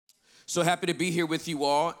So happy to be here with you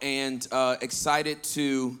all and excited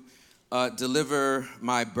to deliver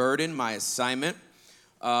my burden, my assignment.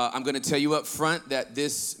 I'm going to tell you up front that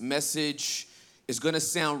this message is going to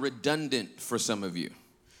sound redundant for some of you.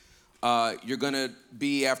 You're going to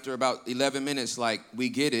be, after about 11 minutes, like, we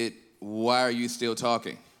get it. Why are you still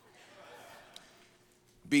talking?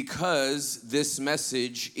 Because this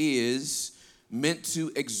message is meant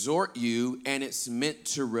to exhort you, and it's meant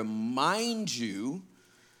to remind you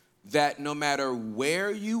that no matter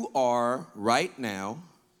where you are right now,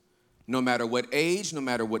 no matter what age, no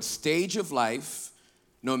matter what stage of life,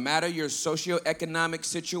 no matter your socioeconomic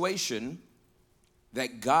situation,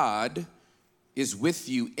 that God is with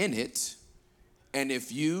you in it. And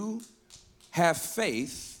if you have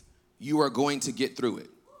faith, you are going to get through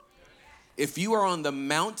it. If you are on the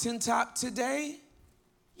mountaintop today,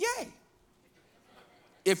 yay.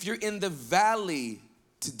 If you're in the valley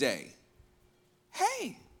today,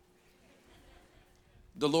 hey,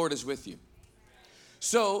 the Lord is with you.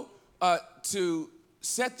 So to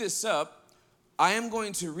set this up, I am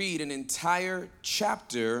going to read an entire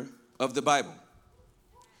chapter of the Bible.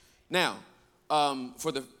 Now,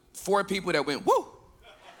 for the 4 people that went, woo,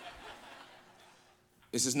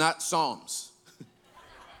 this is not Psalms.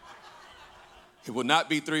 It will not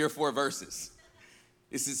be 3 or 4 verses.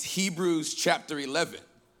 This is Hebrews chapter 11.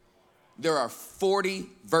 There are 40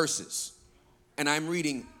 verses, and I'm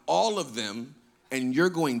reading all of them, and you're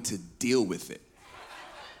going to deal with it.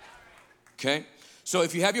 Okay? So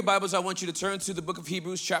if you have your Bibles, I want you to turn to the book of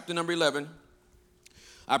Hebrews chapter number 11.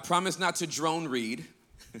 I promise not to drone read.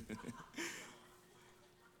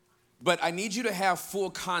 But I need you to have full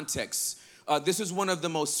context. This is one of the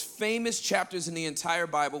most famous chapters in the entire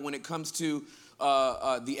Bible when it comes to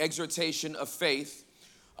the exhortation of faith.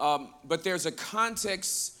 But there's a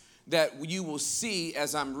context that you will see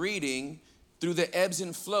as I'm reading through the ebbs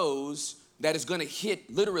and flows that is going to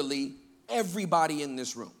hit literally everybody in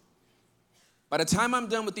this room. By the time I'm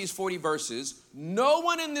done with these 40 verses, no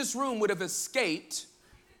one in this room would have escaped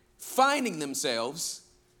finding themselves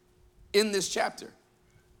in this chapter.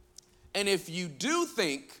 And if you do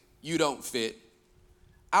think you don't fit,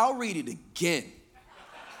 I'll read it again.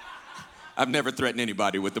 I've never threatened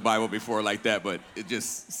anybody with the Bible before like that, but it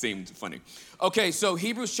just seemed funny. Okay, so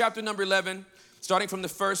Hebrews chapter number 11, starting from the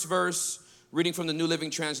first verse, reading from the New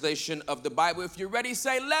Living Translation of the Bible. If you're ready,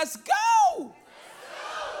 say, let's go!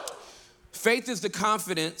 Let's go! Faith is the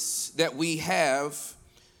confidence that we have.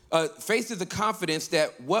 Faith is the confidence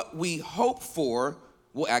that what we hope for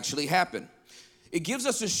will actually happen. It gives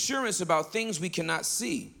us assurance about things we cannot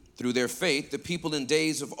see. Through their faith, the people in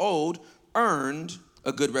days of old earned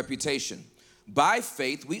a good reputation. By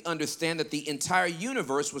faith, we understand that the entire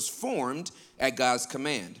universe was formed at God's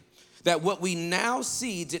command, that what we now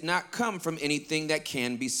see did not come from anything that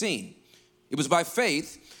can be seen. It was by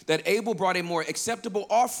faith that Abel brought a more acceptable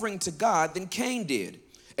offering to God than Cain did.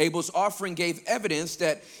 Abel's offering gave evidence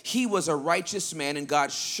that he was a righteous man, and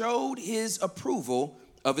God showed his approval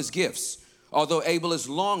of his gifts. Although Abel is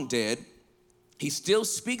long dead, he still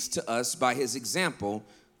speaks to us by his example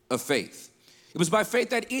of faith. It was by faith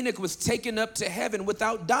that Enoch was taken up to heaven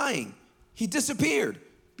without dying. He disappeared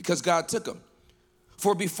because God took him.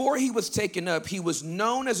 For before he was taken up, he was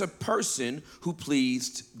known as a person who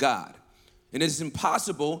pleased God. And it is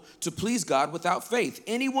impossible to please God without faith.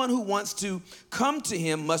 Anyone who wants to come to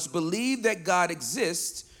him must believe that God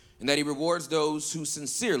exists and that he rewards those who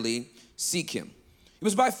sincerely seek him. It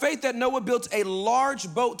was by faith that Noah built a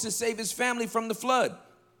large boat to save his family from the flood.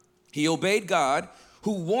 He obeyed God,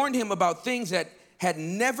 who warned him about things that had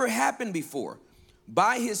never happened before.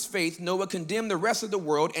 By his faith, Noah condemned the rest of the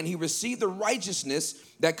world, and he received the righteousness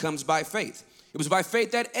that comes by faith. It was by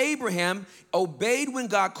faith that Abraham obeyed when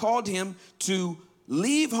God called him to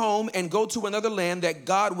leave home and go to another land that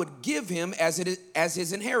God would give him as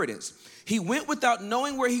his inheritance. He went without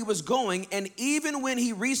knowing where he was going, and even when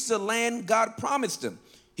he reached the land God promised him,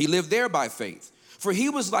 he lived there by faith. For he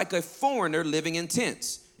was like a foreigner living in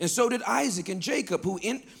tents. And so did Isaac and Jacob,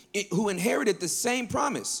 who inherited the same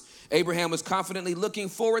promise. Abraham was confidently looking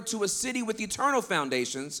forward to a city with eternal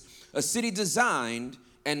foundations, a city designed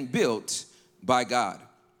and built by God.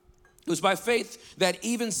 It was by faith that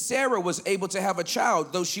even Sarah was able to have a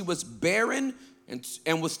child, though she was barren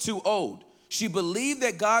and was too old. She believed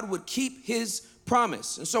that God would keep his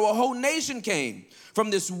promise. And so a whole nation came from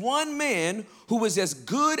this one man who was as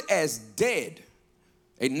good as dead.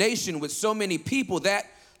 A nation with so many people that,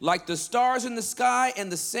 like the stars in the sky and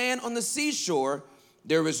the sand on the seashore,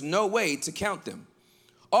 there is no way to count them.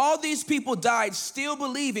 All these people died still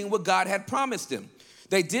believing what God had promised them.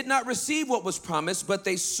 They did not receive what was promised, but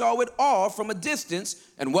they saw it all from a distance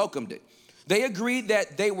and welcomed it. They agreed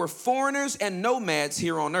that they were foreigners and nomads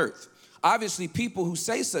here on earth. Obviously, people who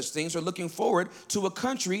say such things are looking forward to a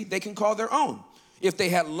country they can call their own. If they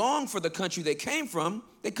had longed for the country they came from,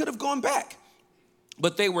 they could have gone back.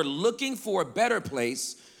 But they were looking for a better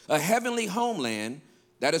place, a heavenly homeland.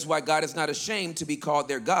 That is why God is not ashamed to be called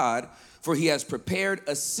their God, for he has prepared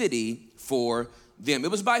a city for them.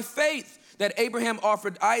 It was by faith that Abraham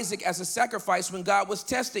offered Isaac as a sacrifice when God was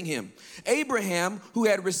testing him. Abraham, who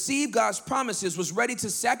had received God's promises, was ready to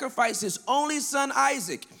sacrifice his only son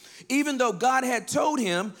Isaac, even though God had told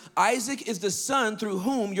him, Isaac is the son through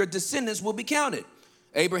whom your descendants will be counted.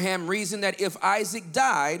 Abraham reasoned that if Isaac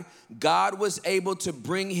died, God was able to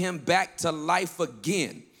bring him back to life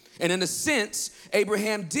again. And in a sense,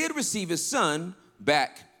 Abraham did receive his son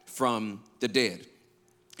back from the dead.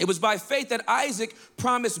 It was by faith that Isaac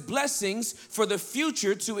promised blessings for the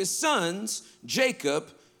future to his sons, Jacob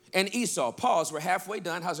and Esau. Pause, we're halfway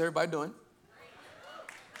done. How's everybody doing?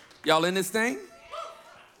 Y'all in this thing?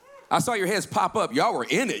 I saw your heads pop up. Y'all were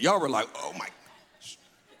in it. Y'all were like, oh my gosh.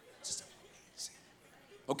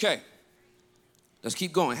 Okay, let's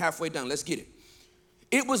keep going. Halfway done, let's get it.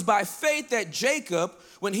 It was by faith that Jacob,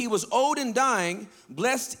 when he was old and dying,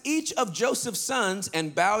 blessed each of Joseph's sons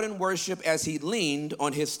and bowed in worship as he leaned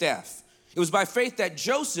on his staff. It was by faith that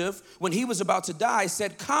Joseph, when he was about to die,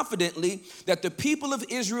 said confidently that the people of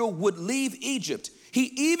Israel would leave Egypt.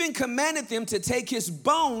 He even commanded them to take his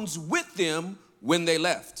bones with them when they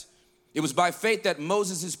left. It was by faith that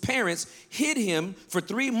Moses' parents hid him for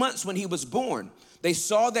 3 months when he was born. They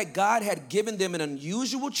saw that God had given them an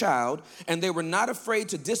unusual child, and they were not afraid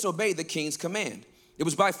to disobey the king's command. It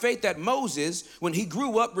was by faith that Moses, when he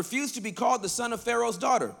grew up, refused to be called the son of Pharaoh's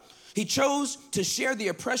daughter. He chose to share the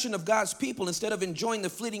oppression of God's people instead of enjoying the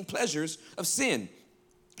fleeting pleasures of sin.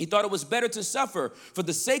 He thought it was better to suffer for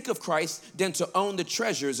the sake of Christ than to own the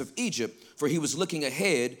treasures of Egypt, for he was looking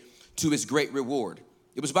ahead to his great reward.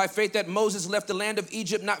 It was by faith that Moses left the land of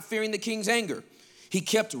Egypt, not fearing the king's anger. He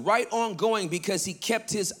kept right on going because he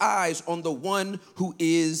kept his eyes on the one who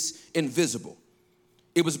is invisible.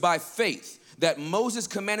 It was by faith that Moses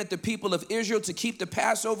commanded the people of Israel to keep the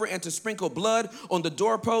Passover and to sprinkle blood on the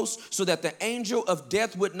doorposts so that the angel of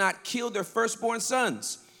death would not kill their firstborn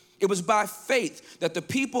sons. It was by faith that the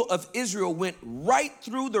people of Israel went right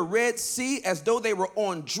through the Red Sea as though they were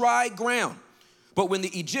on dry ground. But when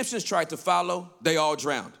the Egyptians tried to follow, they all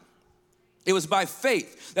drowned. It was by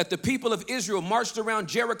faith that the people of Israel marched around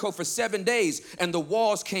Jericho for 7 days and the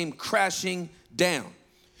walls came crashing down.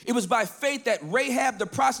 It was by faith that Rahab the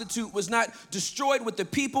prostitute was not destroyed with the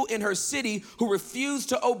people in her city who refused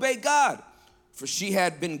to obey God, for she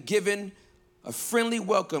had given a friendly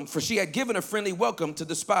welcome to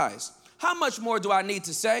the spies. How much more do I need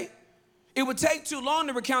to say? It would take too long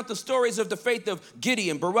to recount the stories of the faith of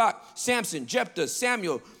Gideon, Barak, Samson, Jephthah,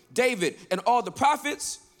 Samuel, David, and all the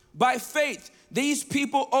prophets. By faith, these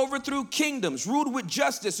people overthrew kingdoms, ruled with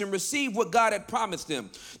justice, and received what God had promised them.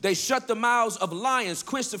 They shut the mouths of lions,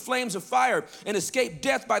 quenched the flames of fire, and escaped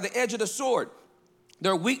death by the edge of the sword.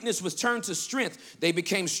 Their weakness was turned to strength. They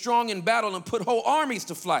became strong in battle and put whole armies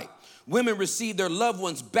to flight. Women received their loved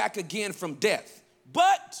ones back again from death.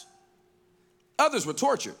 But others were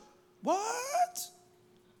tortured. What?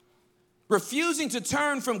 Refusing to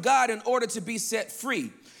turn from God in order to be set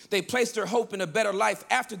free. They placed their hope in a better life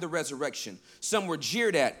after the resurrection. Some were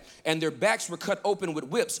jeered at, and their backs were cut open with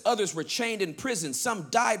whips. Others were chained in prison. Some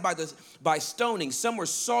died by stoning. Some were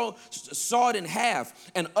sawed in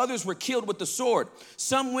half, and others were killed with the sword.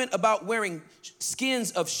 Some went about wearing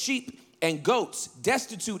skins of sheep and goats,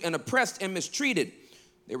 destitute and oppressed and mistreated.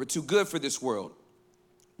 They were too good for this world,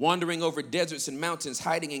 wandering over deserts and mountains,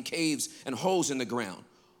 hiding in caves and holes in the ground.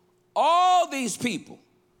 All these people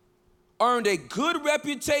earned a good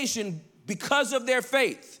reputation because of their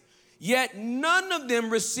faith, yet none of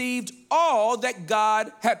them received all that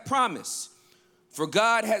God had promised. For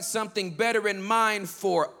God had something better in mind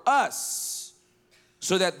for us,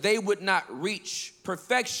 so that they would not reach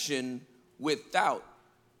perfection without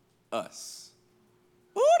us.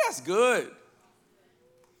 Ooh, that's good.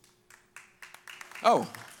 Oh,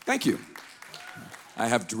 thank you. I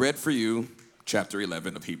have read for you chapter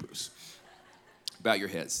 11 of Hebrews. Bow your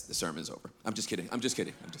heads. The sermon's over. I'm just kidding.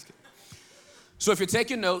 So if you're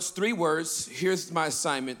taking notes, 3 words. Here's my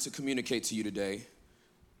assignment to communicate to you today.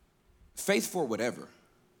 Faith for whatever.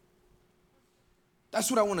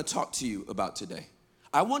 That's what I want to talk to you about today.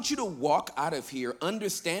 I want you to walk out of here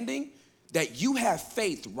understanding that you have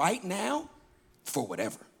faith right now for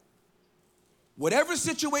whatever. Whatever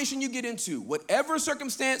situation you get into, whatever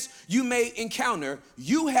circumstance you may encounter,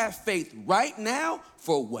 you have faith right now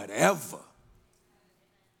for whatever.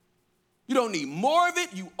 You don't need more of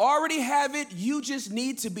it. You already have it. You just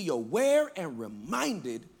need to be aware and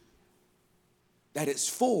reminded that it's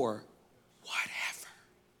for whatever.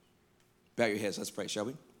 Bow your heads. Let's pray, shall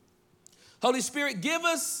we? Holy Spirit, give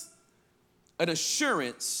us an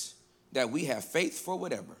assurance that we have faith for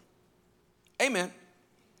whatever. Amen.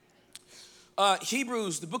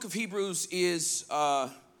 The book of Hebrews is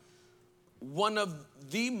one of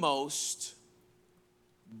the most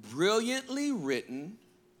brilliantly written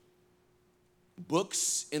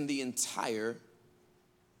books in the entire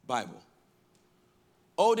Bible.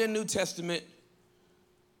 Old and New Testament,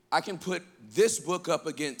 I can put this book up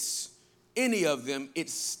against any of them. It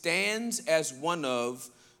stands as one of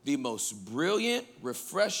the most brilliant,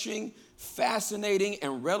 refreshing, fascinating,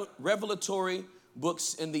 and revelatory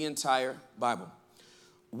books in the entire Bible.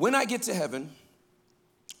 When I get to heaven,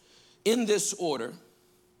 in this order,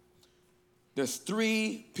 there's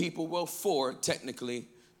four technically,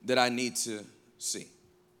 that I need to see.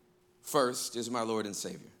 First is my Lord and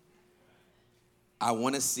Savior. I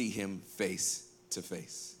want to see him face to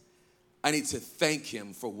face. I need to thank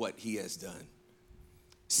him for what he has done.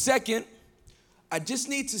 Second, I just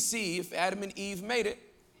need to see if Adam and Eve made it.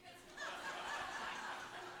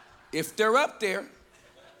 If they're up there,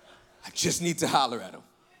 I just need to holler at them.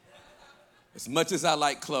 As much as I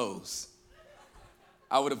like clothes,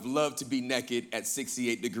 I would have loved to be naked at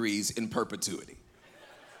 68 degrees in perpetuity.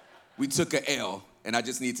 We took a L, and I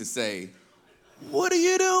just need to say, what are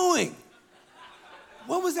you doing?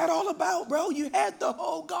 What was that all about, bro? You had the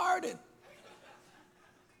whole garden.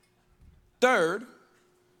 Third,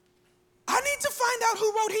 I need to find out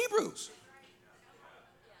who wrote Hebrews.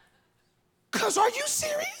 Because are you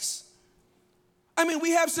serious? I mean,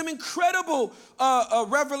 we have some incredible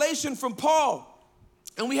revelation from Paul.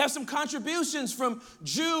 And we have some contributions from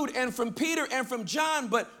Jude and from Peter and from John.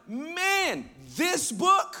 But man, this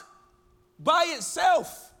book by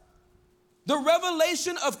itself, the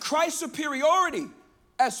revelation of Christ's superiority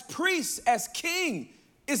as priest, as king,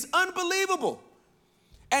 is unbelievable.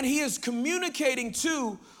 And he is communicating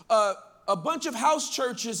to a bunch of house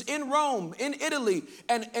churches in Rome, in Italy,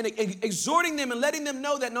 and exhorting them and letting them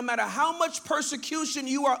know that no matter how much persecution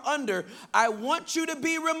you are under, I want you to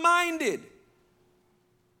be reminded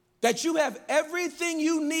that you have everything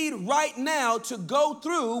you need right now to go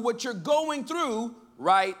through what you're going through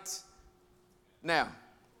right now.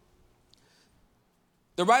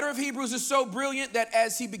 The writer of Hebrews is so brilliant that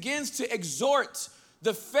as he begins to exhort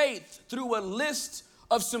the faith through a list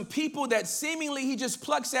of some people that seemingly he just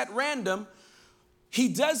plucks at random, he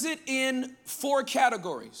does it in 4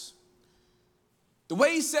 categories. The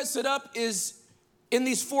way he sets it up is in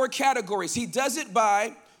these 4 categories. He does it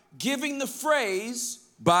by giving the phrase,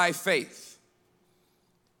 by faith.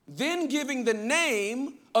 Then giving the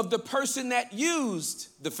name of the person that used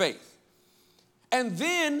the faith. And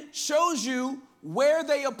then shows you where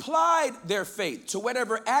they applied their faith to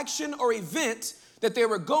whatever action or event that they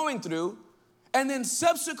were going through, and then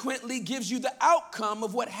subsequently gives you the outcome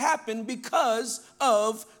of what happened because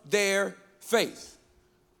of their faith.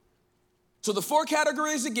 So the 4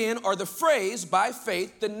 categories again are the phrase, by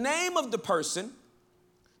faith, the name of the person,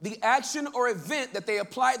 the action or event that they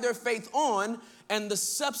applied their faith on, and the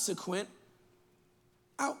subsequent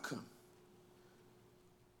outcome.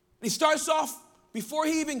 He starts off, before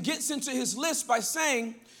he even gets into his list, by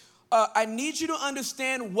saying, I need you to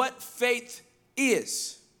understand what faith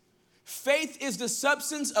is. Faith is the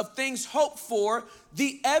substance of things hoped for,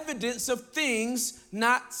 the evidence of things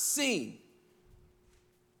not seen.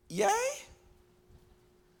 Yay?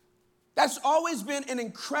 That's always been an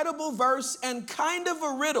incredible verse and kind of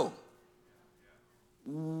a riddle.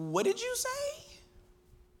 What did you say?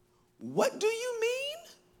 What do you mean?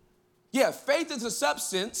 Yeah, faith is a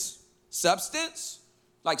substance,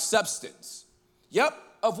 like substance. Yep,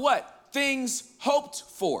 of what? Things hoped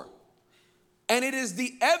for. And it is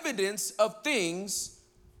the evidence of things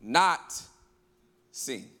not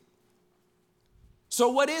seen. So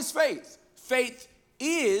what is faith? Faith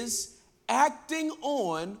is acting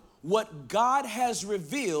on what God has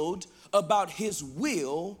revealed about his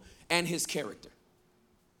will and his character.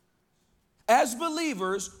 As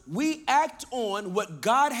believers, we act on what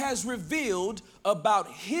God has revealed about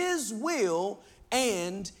his will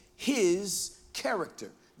and his character.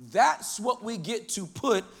 That's what we get to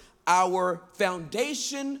put our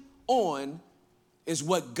foundation on, is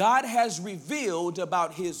what God has revealed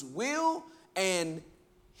about his will and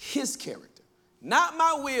his character. Not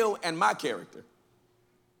my will and my character.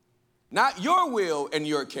 Not your will and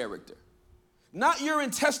your character. not your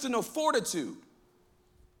intestinal fortitude,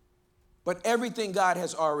 but everything God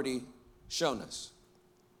has already shown us.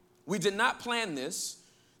 We did not plan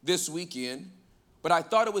this weekend, but I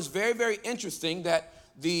thought it was very, very interesting that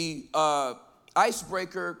the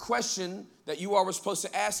icebreaker question that you all were supposed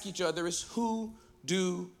to ask each other is, who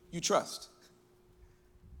do you trust?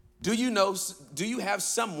 Do you have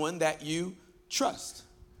someone that you trust?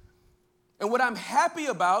 And what I'm happy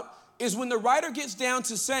about is when the writer gets down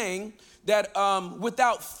to saying that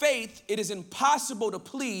without faith, it is impossible to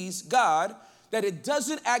please God, that it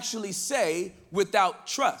doesn't actually say without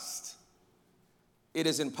trust, it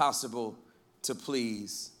is impossible to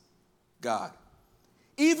please God.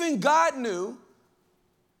 Even God knew,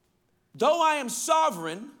 though I am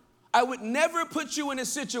sovereign, I would never put you in a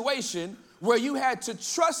situation where you had to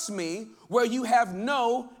trust me, where you have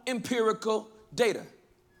no empirical data.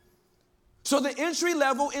 So the entry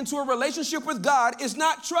level into a relationship with God is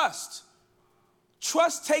not trust.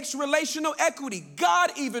 Trust takes relational equity.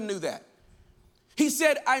 God even knew that. He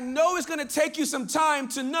said, I know it's gonna take you some time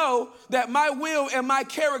to know that my will and my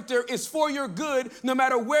character is for your good, no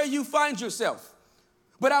matter where you find yourself.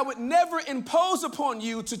 But I would never impose upon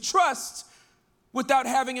you to trust without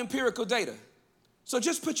having empirical data. So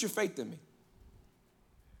just put your faith in me.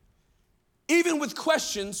 Even with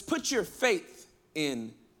questions, put your faith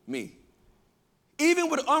in me. Even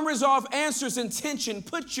with unresolved answers and tension,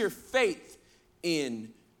 put your faith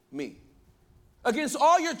in me. Against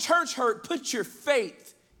all your church hurt, put your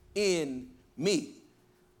faith in me.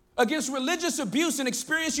 Against religious abuse and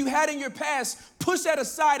experience you had in your past, push that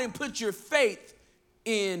aside and put your faith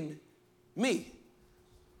in me.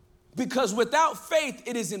 Because without faith,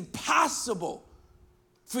 it is impossible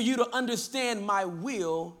for you to understand my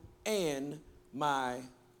will and my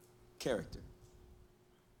character.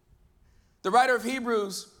 The writer of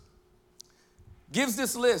Hebrews gives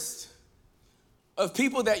this list of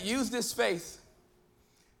people that use this faith.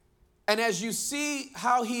 And as you see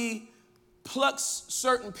how he plucks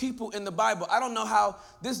certain people in the Bible, I don't know how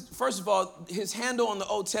this, first of all, his handle on the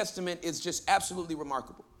Old Testament is just absolutely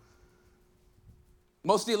remarkable.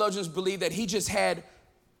 Most theologians believe that he just had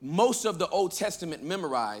most of the Old Testament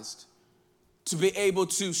memorized to be able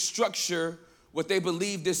to structure what they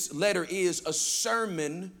believe this letter is, a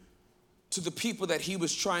sermon to the people that he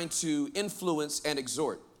was trying to influence and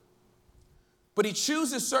exhort. But he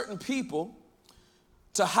chooses certain people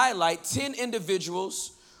to highlight 10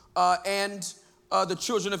 individuals and the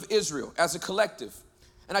children of Israel as a collective.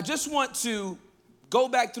 And I just want to go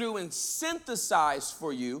back through and synthesize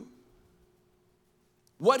for you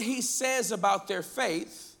what he says about their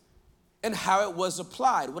faith and how it was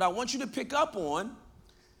applied. What I want you to pick up on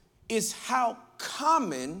is how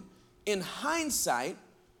common, in hindsight,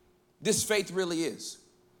 this faith really is.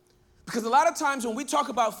 Because a lot of times when we talk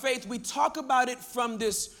about faith, we talk about it from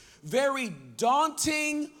this very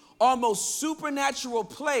daunting, almost supernatural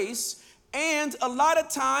place. And a lot of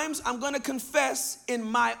times, I'm gonna confess, in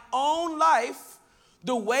my own life,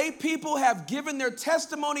 the way people have given their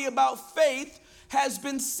testimony about faith has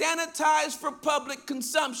been sanitized for public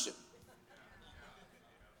consumption.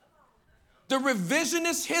 The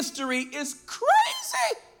revisionist history is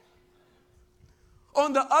crazy.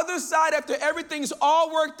 On the other side, after everything's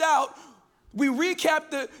all worked out, we recap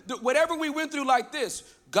the whatever we went through like this.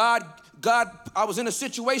 God, I was in a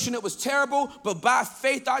situation that was terrible, but by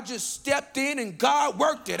faith, I just stepped in and God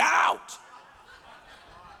worked it out.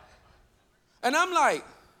 And I'm like,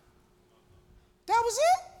 that was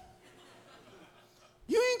it?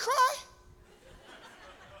 You ain't cry?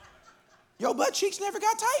 Your butt cheeks never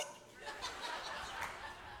got tight?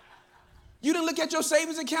 You didn't look at your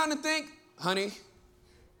savings account and think, honey,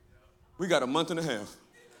 we got a month and a half,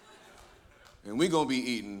 and we're gonna be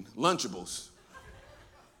eating Lunchables.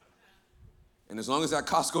 And as long as that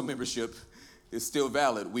Costco membership is still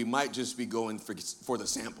valid, we might just be going for the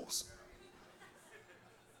samples.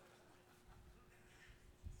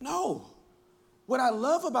 No. What I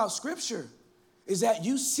love about Scripture is that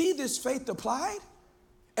you see this faith applied,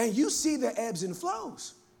 and you see the ebbs and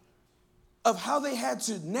flows of how they had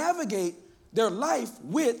to navigate their life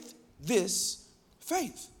with this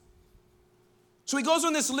faith. So he goes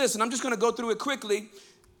on this list, and I'm just going to go through it quickly.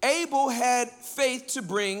 Abel had faith to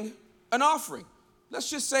bring an offering. Let's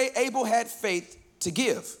just say Abel had faith to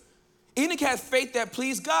give. Enoch had faith that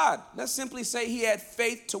pleased God. Let's simply say he had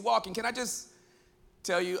faith to walk. And can I just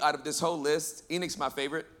tell you, out of this whole list, Enoch's my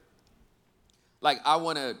favorite. Like,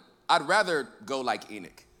 I'd rather go like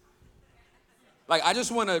Enoch. Like, I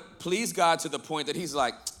just want to please God to the point that he's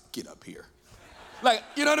like, get up here. Like,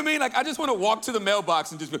 you know what I mean? Like, I just want to walk to the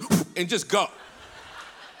mailbox and just go.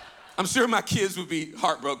 I'm sure my kids would be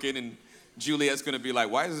heartbroken and Juliet's gonna be like,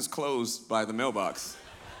 why is this closed by the mailbox?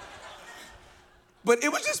 But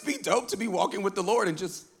it would just be dope to be walking with the Lord and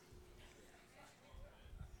just,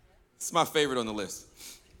 it's my favorite on the list.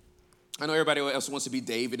 I know everybody else wants to be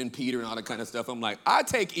David and Peter and all that kind of stuff. I'm like, I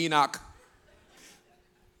take Enoch.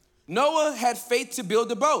 Noah had faith to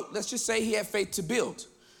build a boat. Let's just say he had faith to build.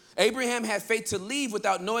 Abraham had faith to leave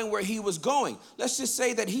without knowing where he was going. Let's just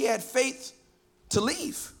say that he had faith to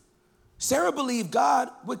leave. Sarah believed God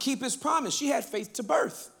would keep his promise. She had faith to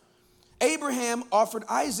birth. Abraham offered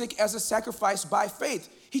Isaac as a sacrifice by faith.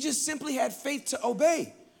 He just simply had faith to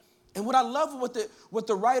obey. And what I love what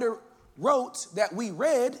the writer wrote that we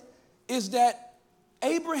read is that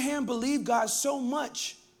Abraham believed God so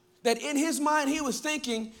much that in his mind he was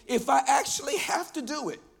thinking, if I actually have to do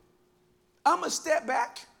it, I'm going to step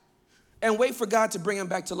back and wait for God to bring him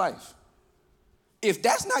back to life. If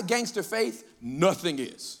that's not gangster faith, nothing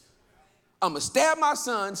is. I'm going to stab my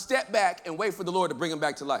son, step back, and wait for the Lord to bring him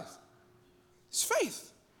back to life. It's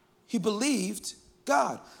faith. He believed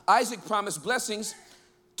God. Isaac promised blessings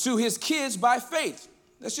to his kids by faith.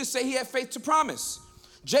 Let's just say he had faith to promise.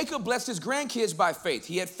 Jacob blessed his grandkids by faith.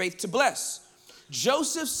 He had faith to bless.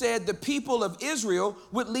 Joseph said the people of Israel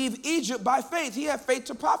would leave Egypt by faith. He had faith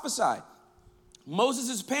to prophesy.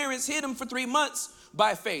 Moses' parents hid him for 3 months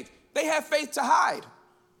by faith. They had faith to hide.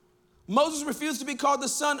 Moses refused to be called the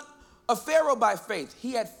son of Pharaoh by faith.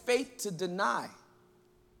 He had faith to deny.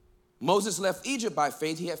 Moses left Egypt by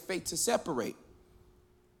faith. He had faith to separate.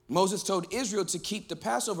 Moses told Israel to keep the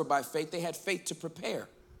Passover by faith. They had faith to prepare.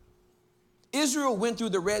 Israel went through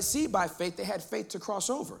the Red Sea by faith. They had faith to cross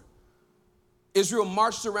over. Israel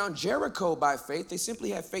marched around Jericho by faith. They simply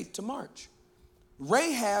had faith to march.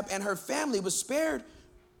 Rahab and her family was spared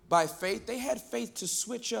by faith. They had faith to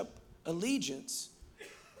switch up allegiance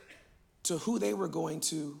to who they were going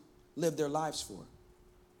to live their lives for.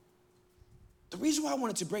 The reason why I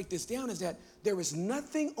wanted to break this down is that there is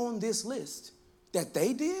nothing on this list that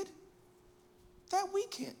they did that we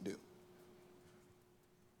can't do.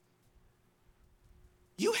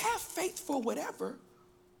 You have faith for whatever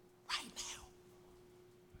right now.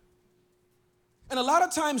 And a lot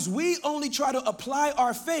of times we only try to apply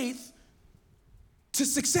our faith to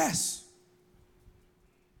success.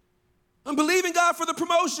 I'm believing God for the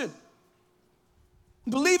promotion.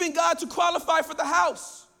 I'm believing God to qualify for the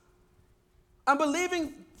house. I'm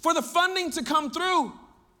believing for the funding to come through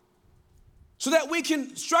so that we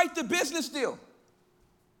can strike the business deal.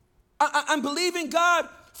 I'm believing God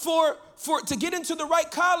for to get into the right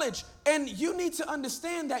college. And you need to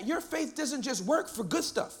understand that your faith doesn't just work for good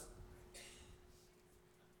stuff.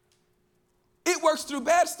 It works through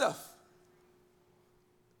bad stuff.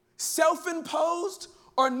 Self-imposed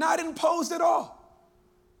or not imposed at all.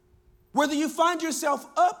 Whether you find yourself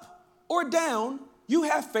up or down, you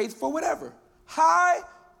have faith for whatever. High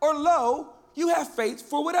or low, you have faith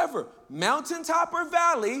for whatever. Mountaintop or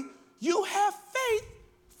valley, you have faith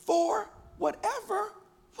for whatever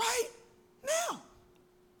right now.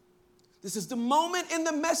 This is the moment in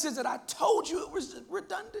the message that I told you it was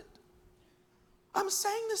redundant. I'm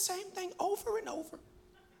saying the same thing over and over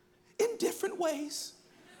in different ways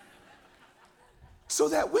so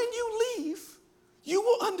that when you leave, you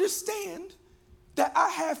will understand that I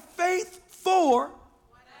have faith for whatever.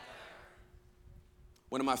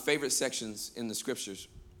 One of my favorite sections in the scriptures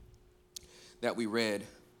that we read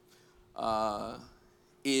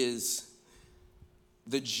is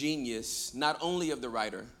the genius, not only of the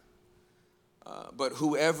writer, but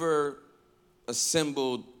whoever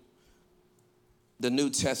assembled the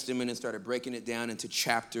New Testament and started breaking it down into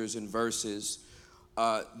chapters and verses.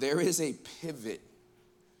 There is a pivot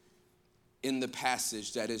in the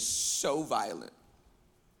passage that is so violent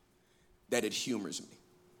that it humors me.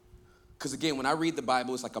 Because again, when I read the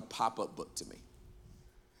Bible, it's like a pop-up book to me.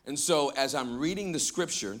 And so as I'm reading the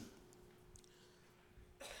scripture,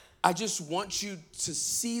 I just want you to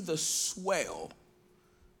see the swell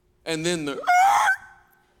and then the,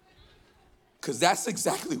 because that's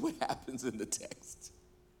exactly what happens in the text.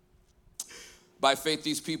 By faith,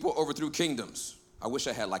 these people overthrew kingdoms. I wish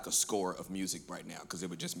I had like a score of music right now because it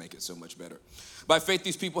would just make it so much better. By faith,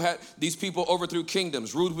 these people overthrew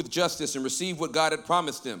kingdoms, ruled with justice, and received what God had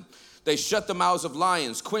promised them. They shut the mouths of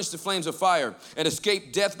lions, quenched the flames of fire, and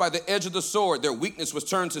escaped death by the edge of the sword. Their weakness was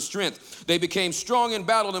turned to strength. They became strong in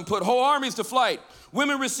battle and put whole armies to flight.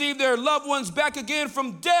 Women received their loved ones back again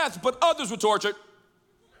from death, but others were tortured.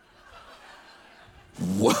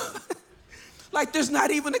 What? Like there's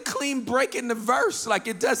not even a clean break in the verse. Like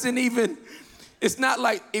it doesn't even, it's not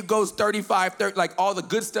like it goes 35, 30, like all the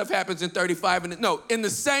good stuff happens in 35. No, in the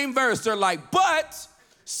same verse, they're like, but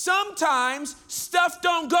Sometimes stuff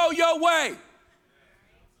don't go your way.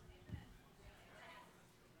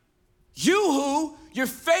 Your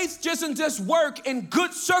faith doesn't just work in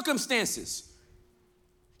good circumstances.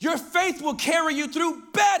 Your faith will carry you through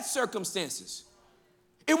bad circumstances.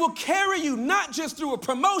 It will carry you not just through a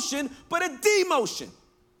promotion, but a demotion.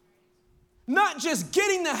 Not just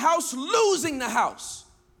getting the house, losing the house.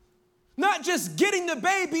 Not just getting the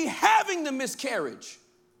baby, having the miscarriage.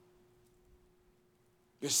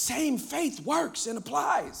 Your same faith works and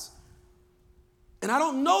applies. And I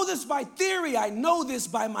don't know this by theory, I know this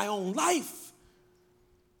by my own life.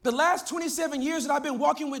 The last 27 years that I've been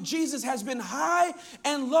walking with Jesus has been high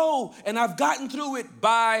and low, and I've gotten through it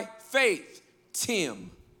by faith.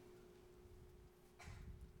 Tim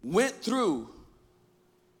went through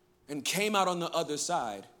and came out on the other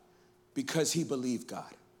side because he believed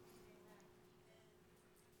God.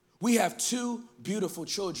 We have two beautiful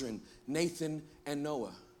children, Nathan and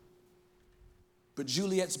Noah. But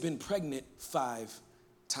Juliet's been pregnant 5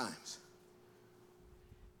 times.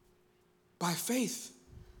 By faith,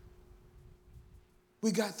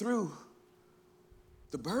 we got through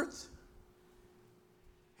the birth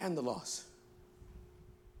and the loss.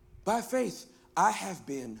 By faith, I have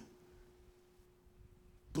been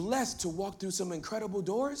blessed to walk through some incredible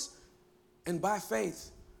doors, and by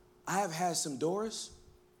faith, I have had some doors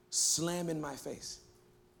slam in my face.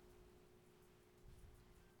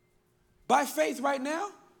 By faith right now,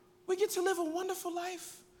 we get to live a wonderful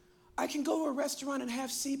life. I can go to a restaurant and have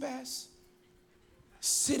sea bass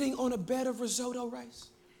sitting on a bed of risotto rice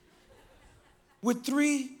with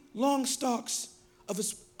 3 long stalks of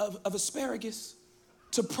asparagus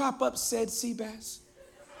to prop up said sea bass.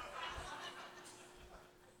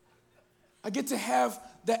 I get to have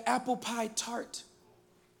the apple pie tart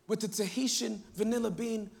with the Tahitian vanilla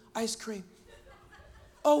bean ice cream.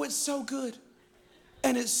 Oh, it's so good.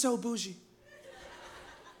 And it's so bougie.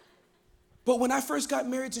 But when I first got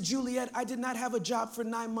married to Juliet, I did not have a job for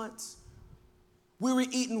 9 months. We were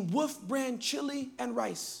eating Wolf brand chili and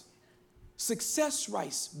rice. Success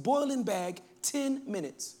rice, boiling bag, 10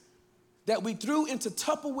 minutes, that we threw into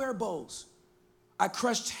Tupperware bowls. I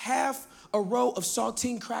crushed half a row of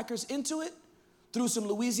saltine crackers into it, threw some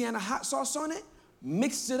Louisiana hot sauce on it,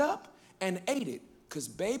 mixed it up, and ate it. Because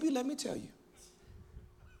baby, let me tell you,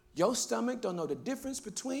 your stomach don't know the difference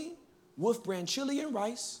between Wolf brand chili and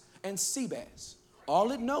rice and sea bass.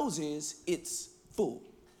 All it knows is it's full.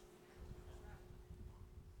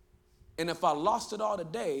 And if I lost it all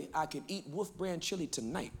today, I could eat Wolf brand chili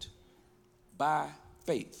tonight by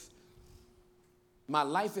faith. My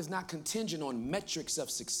life is not contingent on metrics of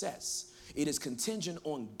success. It is contingent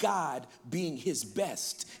on God being his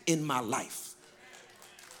best in my life.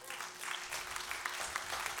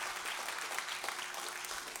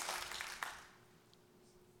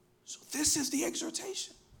 So this is the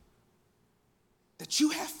exhortation. That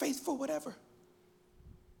you have faith for whatever.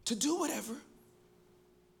 To do whatever.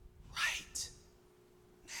 Right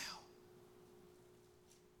now.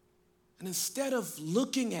 And instead of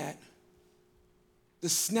looking at the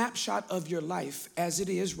snapshot of your life as it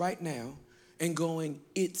is right now and going,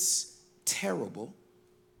 it's terrible,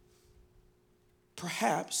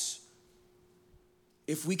 perhaps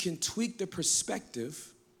if we can tweak the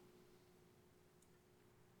perspective,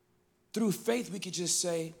 through faith we could just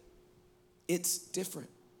say, it's different.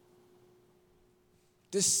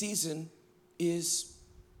 This season is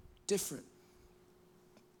different.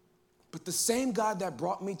 But the same God that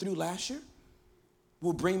brought me through last year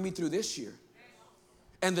will bring me through this year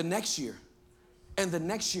and the next year and the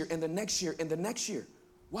next year and the next year and the next year.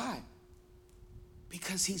 Why?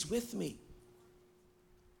 Because he's with me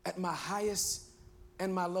at my highest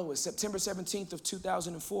and my lowest. September 17th of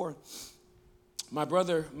 2004, my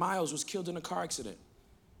brother Miles was killed in a car accident.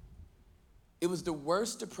 It was the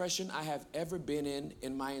worst depression I have ever been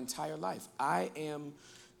in my entire life. I am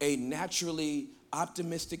a naturally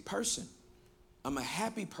optimistic person. I'm a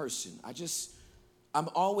happy person. I'm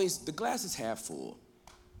always, the glass is half full.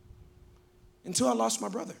 Until I lost my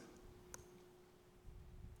brother.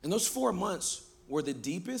 And those 4 months were the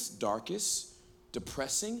deepest, darkest,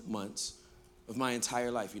 depressing months of my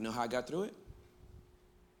entire life. You know how I got through it?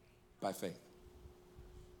 By faith.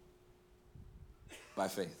 By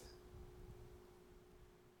faith.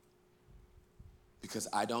 Because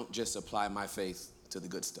I don't just apply my faith to the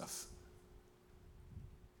good stuff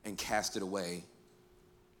and cast it away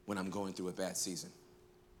when I'm going through a bad season.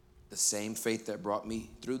 The same faith that brought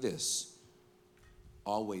me through this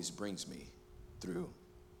always brings me through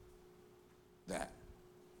that.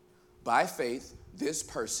 By faith, this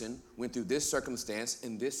person went through this circumstance,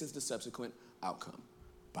 and this is the subsequent outcome.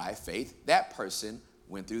 By faith, that person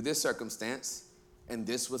went through this circumstance, and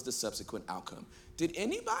this was the subsequent outcome. Did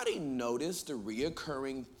anybody notice the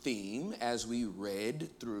reoccurring theme as we read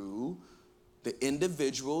through the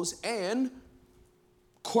individuals and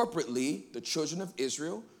corporately the children of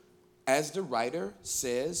Israel, as the writer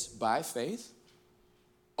says, by faith?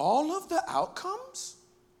 All of the outcomes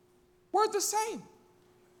were the same.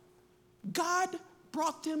 God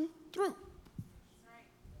brought them through.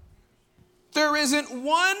 There isn't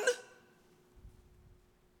one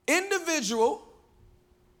individual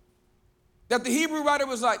that the Hebrew writer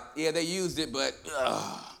was like, yeah, they used it, but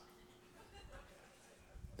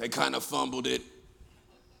they kind of fumbled it.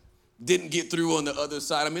 Didn't get through on the other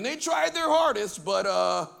side. I mean, they tried their hardest,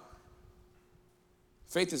 but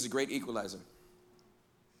faith is a great equalizer.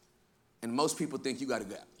 And most people think you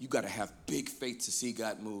gotta have big faith to see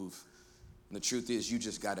God move. And the truth is, you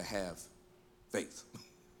just gotta have faith.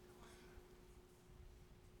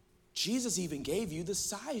 Jesus even gave you the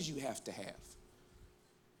size you have to have.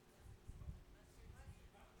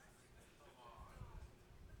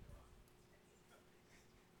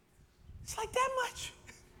 It's like that much.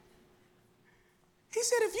 He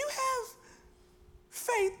said, if you have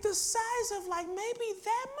faith the size of like maybe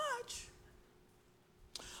that much,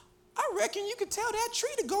 I reckon you could tell that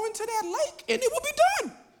tree to go into that lake and it will be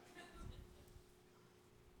done.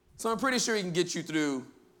 So I'm pretty sure he can get you through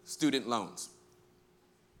student loans.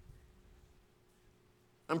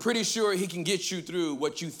 I'm pretty sure he can get you through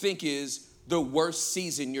what you think is the worst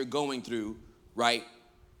season you're going through right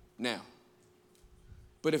now.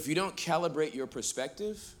 But if you don't calibrate your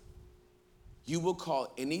perspective, you will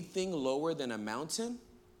call anything lower than a mountain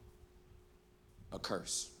a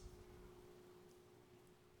curse.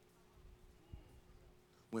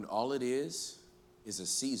 When all it is a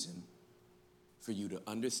season for you to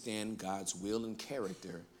understand God's will and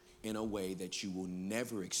character in a way that you will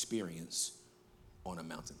never experience on a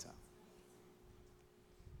mountaintop.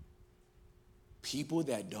 People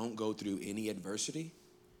that don't go through any adversity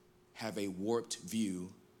have a warped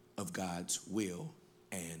view of God's will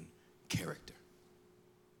and character.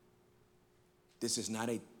 This is not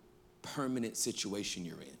a permanent situation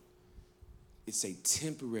you're in. It's a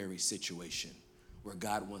temporary situation where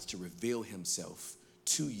God wants to reveal himself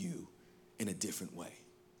to you in a different way.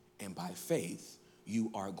 And by faith,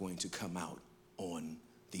 you are going to come out on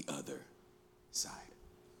the other side.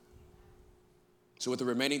 So with the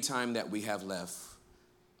remaining time that we have left,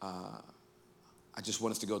 I just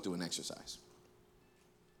want us to go through an exercise.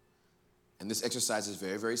 And this exercise is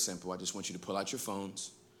very, very simple. I just want you to pull out your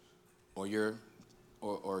phones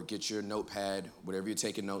or get your notepad, whatever you're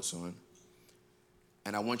taking notes on.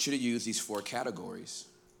 And I want you to use these 4 categories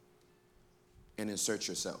and insert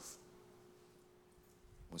yourself.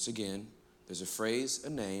 Once again, there's a phrase, a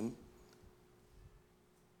name,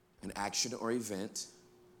 an action or event,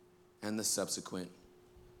 and the subsequent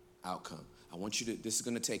outcome. I want you to, this is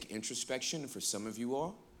going to take introspection. For some of you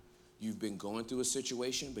all, you've been going through a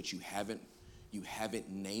situation, but you haven't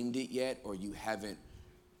named it yet, or you haven't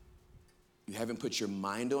put your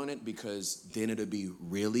mind on it, because then it'll be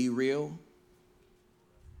really real.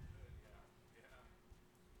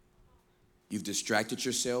 You've distracted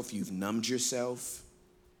yourself, you've numbed yourself,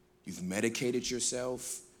 you've medicated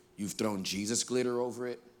yourself, you've thrown Jesus glitter over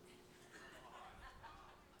it.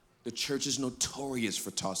 The church is notorious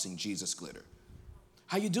for tossing Jesus glitter.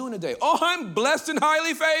 How you doing today? Oh, I'm blessed and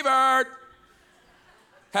highly favored.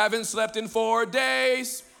 Haven't slept in 4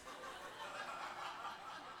 days.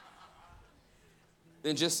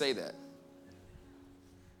 Then just say that.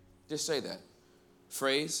 Just say that.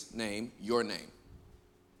 Phrase, name, your name.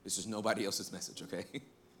 This is nobody else's message, okay?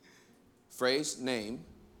 Phrase, name,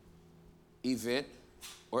 event,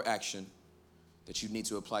 or action that you need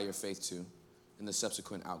to apply your faith to in the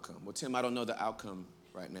subsequent outcome. Well, Tim, I don't know the outcome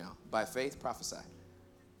right now. By faith, prophesy.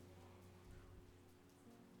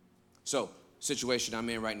 So, situation I'm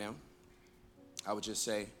in right now, I would just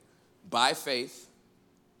say, by faith,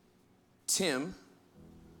 Tim,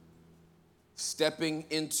 stepping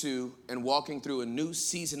into and walking through a new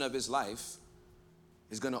season of his life,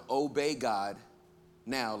 is going to obey God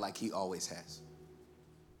now like he always has.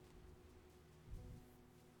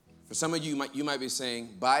 For some of you, you might be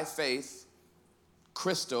saying, by faith,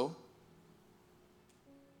 Crystal,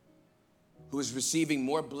 who is receiving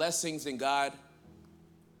more blessings than God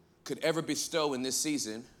could ever bestow in this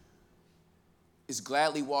season, is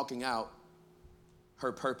gladly walking out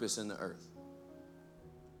her purpose in the earth.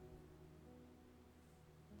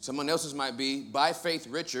 Someone else's might be, by faith,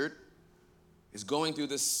 Richard is going through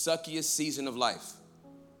the suckiest season of life.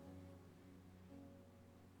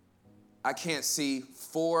 I can't see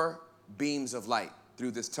 4 beams of light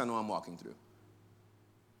through this tunnel I'm walking through.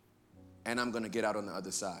 and I'm going to get out on the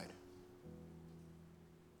other side,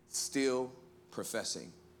 still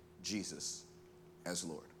professing Jesus as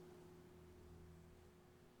Lord.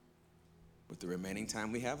 With the remaining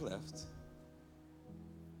time we have left,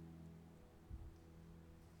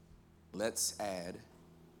 let's add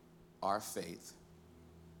our faith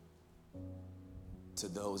to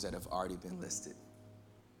those that have already been listed.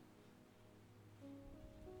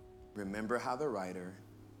 Remember how the writer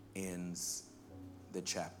ends the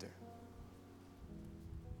chapter.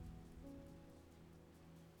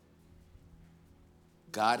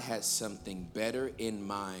 God had something better in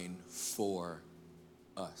mind for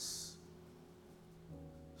us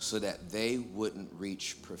so that they wouldn't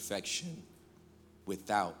reach perfection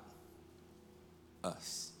without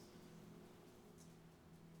us.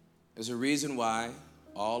 There's a reason why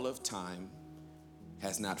all of time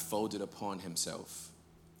has not folded upon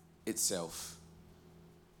itself,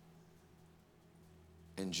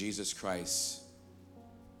 and Jesus Christ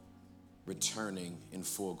returning in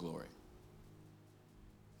full glory.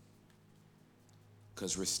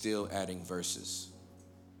 Because we're still adding verses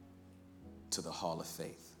to the hall of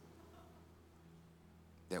faith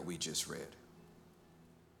that we just read.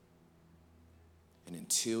 And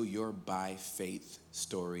until your by faith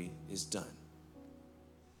story is done,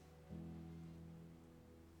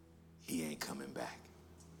 he ain't coming back.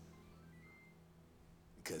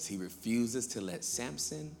 Because he refuses to let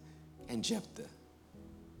Samson and Jephthah,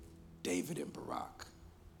 David and Barak,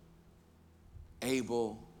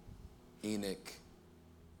 Abel, Enoch,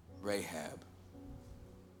 Rahab,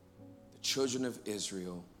 the children of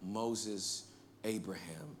Israel, Moses,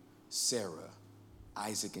 Abraham, Sarah,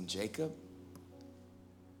 Isaac, and Jacob,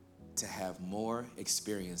 to have more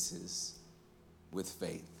experiences with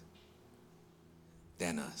faith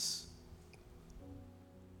than us.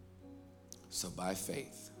 So by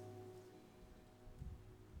faith,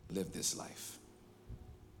 live this life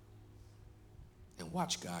and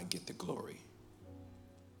watch God get the glory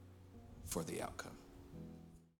for the outcome.